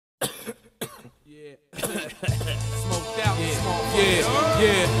Yeah. Smoked out. Yeah.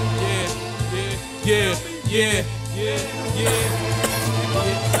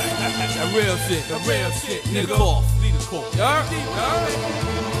 That real shit. Nigga cough. You heard?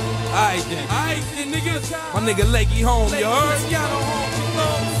 Alright then, nigga. My nigga Lakey home, you heard?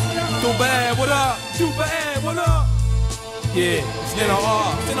 Too bad, what up? Yeah, it's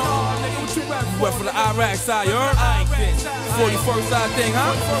NR, nigga. What you rapping? You went for the Iraq side, you heard? 41st side thing,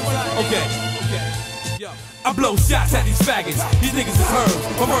 huh? Okay. I blow shots at these faggots. These niggas is heard.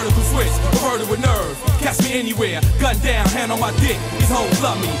 A vertical switch, a vertical with nerve. Catch me anywhere, gun down, hand on my dick. These hoes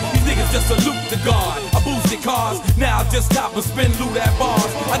love me. These niggas just salute the God. I boosted cars, now I just stop and spin loot at bars.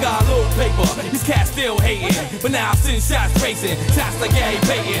 I got a little paper, these cats still hating. But now I send shots racing, shots like Gary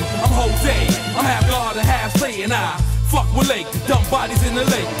Payton. I'm Jose, I'm half God and half Satan. I fuck with lake, dump bodies in the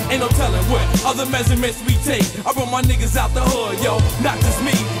lake. Ain't no telling what other measurements we take. I brought my niggas out the hood, yo, not just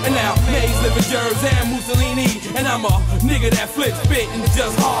me. And now Mays live in Germ and Mussolini. And I'm a nigga that flips spit and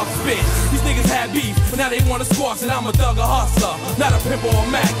just hard spit. These niggas had beef, but now they wanna squash it. I'm a thug, a hustler, not a pimp or a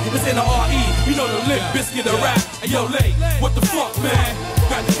Mac. It's in the R.E., you know the lip biscuit, a rap. And yo, Lake, what the fuck, man?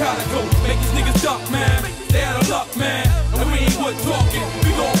 Got the collar coat, make these niggas duck, man. They out of luck, man. And we ain't what talking,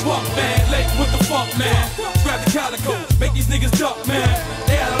 we gon' buck, man. Lake, what the fuck, man? Grab the collar coat, make these niggas duck, man.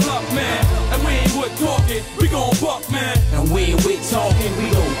 They out of luck, man. And we ain't with talking, we gon' buck, man. And we ain't with talking, we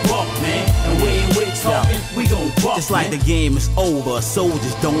gon' buck, man. And we ain't with talking, we gon' buck. It's like the game is over,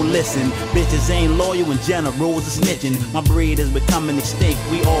 soldiers don't listen. Bitches ain't loyal and generals are snitching. My breed is becoming extinct,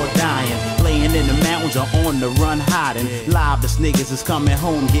 we all dying. Playing in the mountains or on the run hiding. Liveless niggas is coming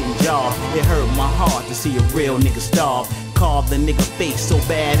home getting jobbed. It hurt my heart to see a real nigga starve. Carve the nigga face so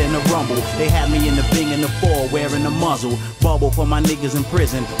bad in the rumble. They had me in the Bing in the fall wearing a muzzle. Bubble for my niggas in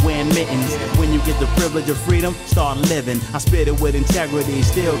prison wearing mittens. When you get the privilege of freedom, start living. I spit it with integrity,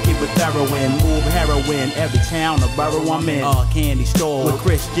 still keep it thorough and move heroin. Every town or borough I'm in. Candy store with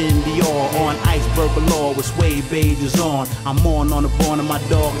Christian Dior on iceberg below with suede pages on. I'm on the born of my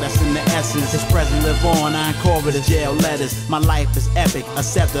dog, that's in the essence. His presence live on, I ain't covered the jail letters. My life is epic,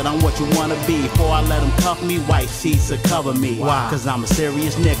 accept that I'm what you wanna be. Before I let them cuff me, white sheets to cover me. Why? Cause I'm a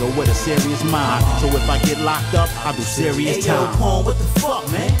serious nigga with a serious mind. So if I get locked up, I do serious time. Hey yo, Paul, what the fuck,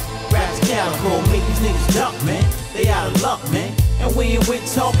 man? Grab the calico, make these niggas duck, man. They out of luck, man. And we ain't with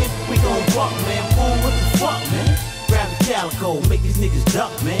talking, we gon' buck, man. Paul, what the fuck, man? Grab the calico, make these niggas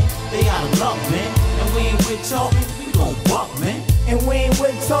duck, man. They out of luck, man. And we ain't with talking, we gon' buck, man. And we ain't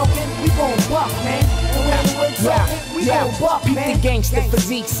with talking, we gon' buck, man. And we ain't with talking, we gon' buck, man. Beat the gangster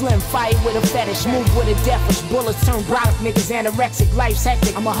physique, slim, fire with a fetish. Move with a deathwish, bullets turn brown. Niggas anorexic, life's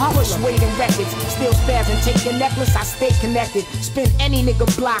hectic. I'm a push weight and records, still spazzing. Take your necklace, I stay connected. Spin any nigga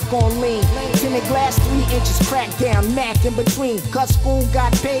block on lean. Tinted glass, 3 inches crack down, Mac in between. Cut school,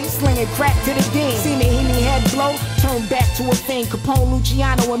 got paid, slinging crack to the dean. See me head blow, turn back to a thing. Capone,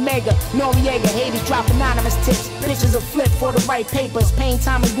 Luciano, Omega, Noriega. Haters drop anonymous tips. Bitches a flip for the right papers. Pain,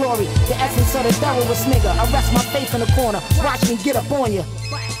 time, and glory. The essence of the thoroughest nigga. I rest my faith in the corner. Watch me get up on ya.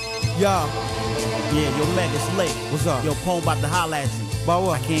 Yo. Yeah, yo, Meg, it's late. What's up? Yo, Pone about to holler at you. About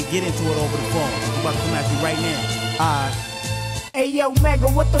what? I can't get into it over the phone. I'm about to come at you right now. Alright. Hey yo, Mega,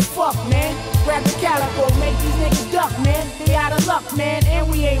 what the fuck, man? Grab the calico, make these niggas duck, man. They out of luck, man, and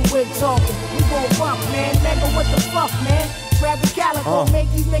we ain't with talking. We gon' buck, man. Mega, what the fuck, man? Grab the calico,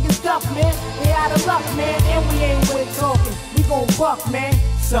 make these niggas duck, man. They out of luck, man, and we ain't with talking. We gon' buck, man.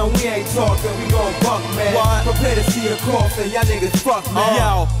 Son, we ain't talking, we gon' buck, man. What? Prepare to see a coffin, y'all niggas fuck, man.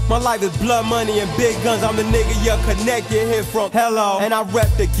 Yo, my life is blood money and big guns. I'm the nigga you're connected here from. Hello. And I rep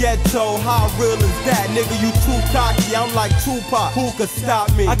the ghetto. How real is that? Nigga, you too cocky. I'm like Tupac. Who could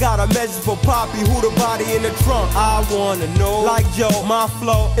stop me? I got a message for Poppy. Who the body in the trunk? I wanna know. Like Joe, my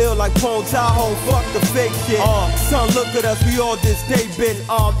flow ill like Pone Tahoe. Fuck the fake shit. Son, look at us. We all just stay bitch.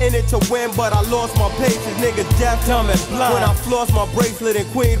 In it to win, but I lost my patience. Nigga, deaf, dumb, and blind. When I flossed my bracelet and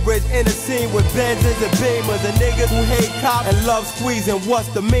Queensbridge in the scene with Benzes and Beamers and niggas who hate cops and love squeezing. What's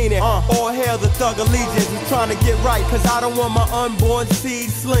the meaning? All hail the thug allegiance. I'm trying to get right, cause I don't want my unborn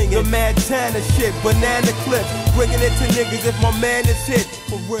seed slinging. The Montana shit, banana clips, bringing it to niggas if my man is hit.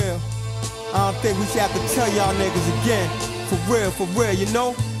 For real, I don't think we should have to tell y'all niggas again. For real, you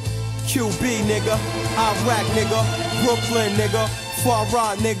know? QB nigga, Iraq nigga, Brooklyn nigga, Far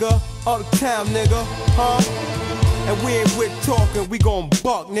Rock nigga, Uptown nigga, And we ain't with talking, we gon'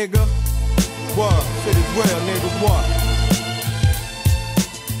 buck, nigga. What? Shit is real, nigga, what?